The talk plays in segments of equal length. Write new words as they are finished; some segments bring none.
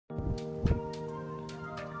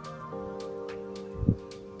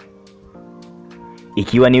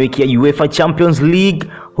Ikiwa ni wiki ya UEFA Champions League,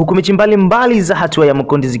 huku mechi mbalimbali za hatua ya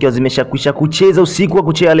makundi zikiwa zimeshakwisha kucheza usiku wa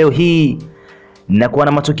kuchea leo hii na kuwa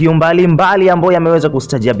na matukio mbalimbali ambayo yameweza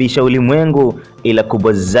kustajabisha ulimwengu, ila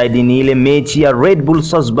kubwa zaidi ni ile mechi ya Red Bull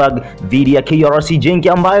Salzburg dhidi ya KRC GENK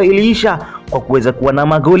ambayo iliisha kwa kuweza kuwa na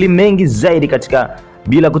magoli mengi zaidi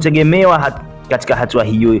bila kutegemewa katika hatua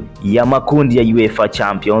hiyo ya makundi ya UEFA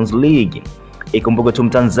Champions League. Ikumbuke tu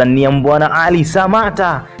Mtanzania Mbwana Ali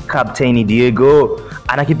SAMATA, Kapteni Diego,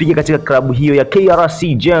 anakipiga katika klabu hiyo ya KRC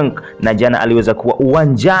GENK, na jana aliweza kuwa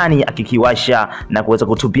uwanjani akikiwasha na kuweza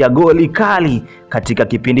kutupia goli kali katika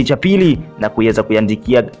kipindi cha pili na kuweza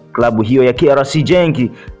kuiandikia klabu hiyo ya KRC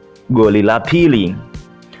GENK goli la pili.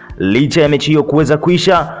 Licha ya mechi hiyo kuweza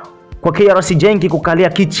kuisha kwa KRC GENK kukalia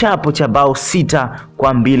kichapo cha bao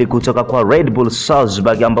 6-2 kutoka kwa Red Bull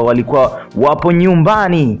Salzburg ambao walikuwa wapo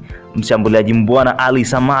nyumbani, mshambuliaji Mbwana Ali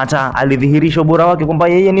SAMATA alidhihirisha ubora wake kwamba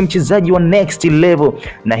yeye ni mchezaji wa next level,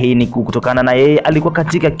 na hii ni kutokana na yeye alikuwa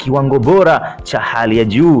katika kiwango bora cha hali ya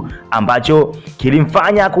juu ambacho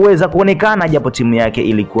kilimfanya kuweza kuonekana japo timu yake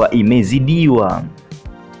ilikuwa imezidiwa.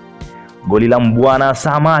 Goli la Mbwana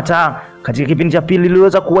SAMATA katika kipindi cha pili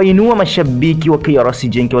liliweza kuwainua mashabiki wa KRC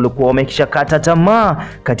GENK walikuwa wamekishakata tamaa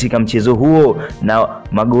katika mchezo huo, na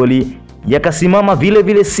magoli yakasimama vile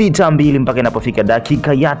 6-2 mpaka inapofika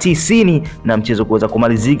dakika ya 90 na mchezo kuweza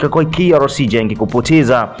kumalizika kwa KRC GENK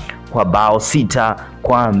kupoteza kwa bao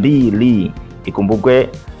 6-2. Ikumbukwe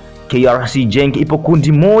KRC GENK ipo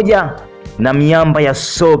kundi moja na miamba ya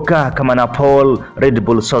soka kama Napoli, Red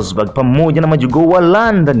Bull Salzburg pamoja na majogoo wa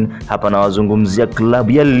London. Hapa na wazungumzia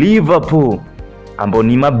klabu ya Liverpool ambao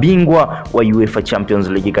ni mabingwa wa UEFA Champions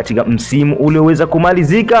League katika msimu ulioweza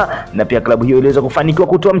kumalizika, na pia klabu hiyo iliweza kufanikiwa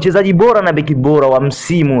kutoa mchezaji bora na beki bora wa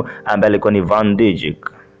msimu ambaye alikuwa ni Van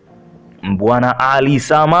Dijk. Mbwana Ali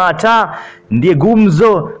SAMATA ndiye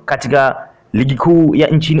gumzo katika ligi kuu ya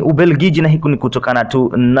nchini Ubelgiji, na hiko ni kutokana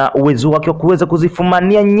tu na uwezo wake wa kuweza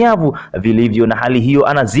kuzifumania nyavu vilivyo, na hali hiyo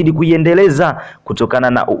anazidi kuiendeleza kutokana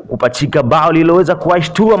na kupachika bao lililoweza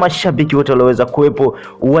kuwashtua mashabiki wote walioweza kuwepo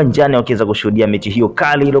uwanjani wakiweza kushuhudia mechi hiyo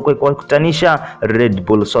kali iliyokuwa ikikutanisha Red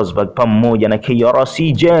Bull Salzburg pamoja na KRC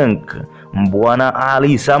GENK. Mbwana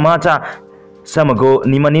Ali SAMATA Samago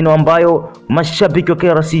ni maneno ambayo mashabiki wa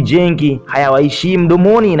KRC GENK hayawaishi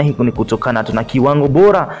mdomoni, na hiko ni kutokana na kiwango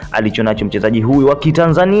bora alichonacho mchezaji huyu wa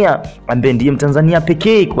Kitanzania ambaye ndiye Mtanzania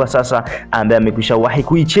pekee kwa sasa ambaye amekwishawahi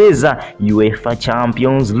kuicheza UEFA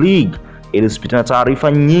Champions League. Ili usipitwe na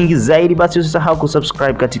taarifa nyingi zaidi, basi usisahau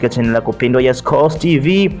kusubscribe katika channel yako pendwa ya Sports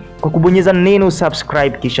TV kwa kubonyeza neno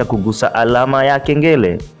subscribe kisha kugusa alama ya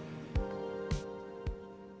kengele.